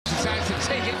decides to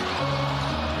take it. Oh,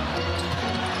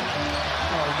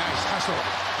 nice hustle.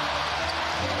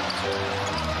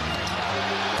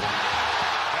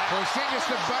 Porzingis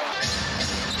the butt.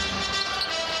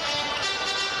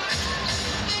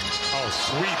 Oh,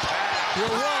 sweet pass. Here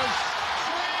it was.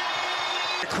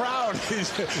 The crowd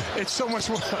it's so much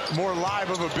more live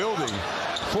of a building.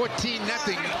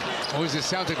 14-0. What was the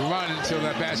Celtic run until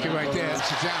that basket right there?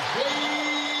 Sit down.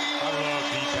 I love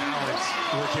the balance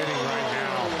we're getting right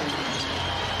now.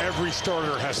 Every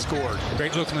starter has scored.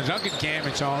 Great look from the Duncan cam.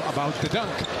 It's all about the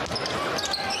dunk.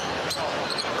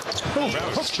 Oh,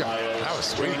 hook shot. That was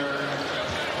sweet.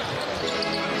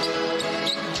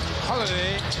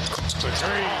 Holiday. For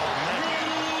three.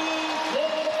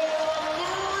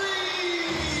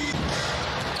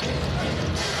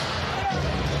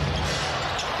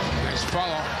 Nice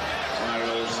follow.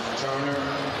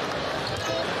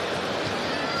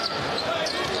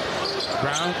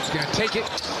 Brown's going to take it.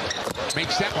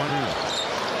 Makes that one.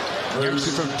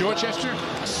 Youngster from Dorchester.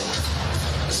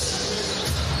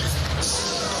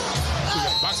 With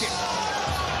a bucket.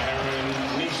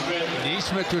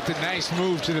 Neesmith with a nice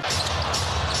move to the...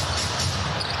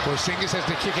 Porzingis has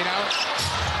to kick it out.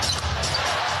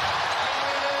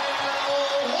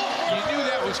 You knew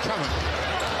that was coming.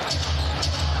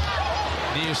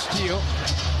 Near steal.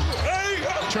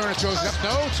 Turner throws it up.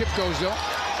 No, chip goes though.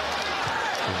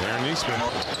 And there Neesmith.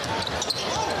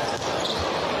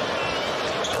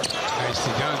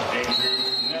 Nicely done.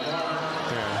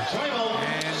 Yeah.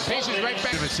 And Pacers right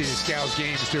back. Let's see the Scouts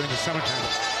games during the summertime.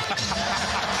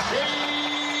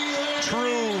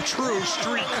 True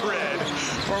street cred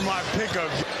for my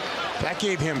pickup. That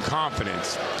gave him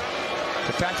confidence.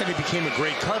 The fact that he became a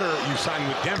great cutter, you signed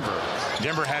with Denver.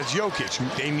 Denver has Jokic.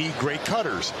 They need great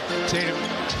cutters. Tatum.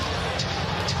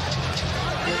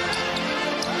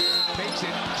 Takes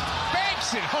it.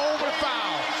 Banks it. Home and a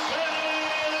foul.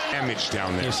 Damage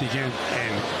down there. Yes, he can.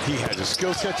 And he has a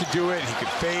skill set to do it. He could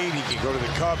fade. He could go to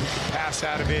the cup. He could pass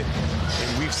out of it.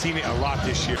 And we've seen it a lot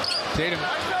this year. Tatum.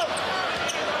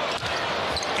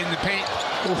 In the paint.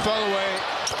 Will fall away.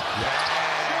 Yeah.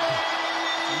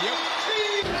 Yep.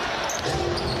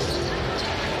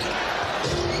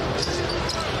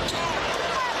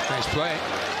 Nice play.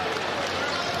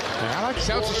 Yeah, I like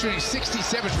Celtics shooting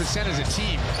 67% as a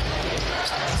team.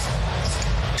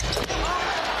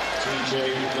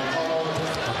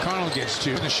 McConnell gets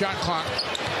to the shot clock.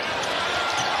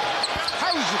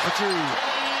 Hauser for three.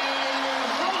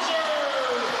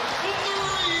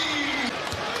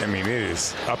 I mean, it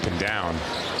is up and down.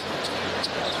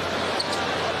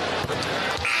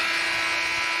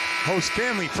 Host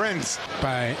family, friends.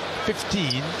 By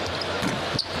 15.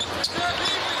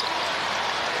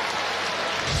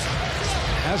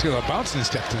 That's got a bouncing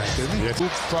step tonight, doesn't he? Yes.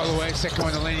 Oops, fall away. Second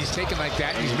one, the lane he's taken like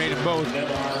that. He's made them both.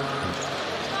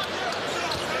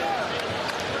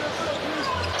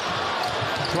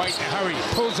 Dwight in a hurry.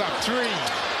 Pulls up three.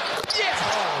 Yeah!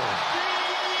 Oh.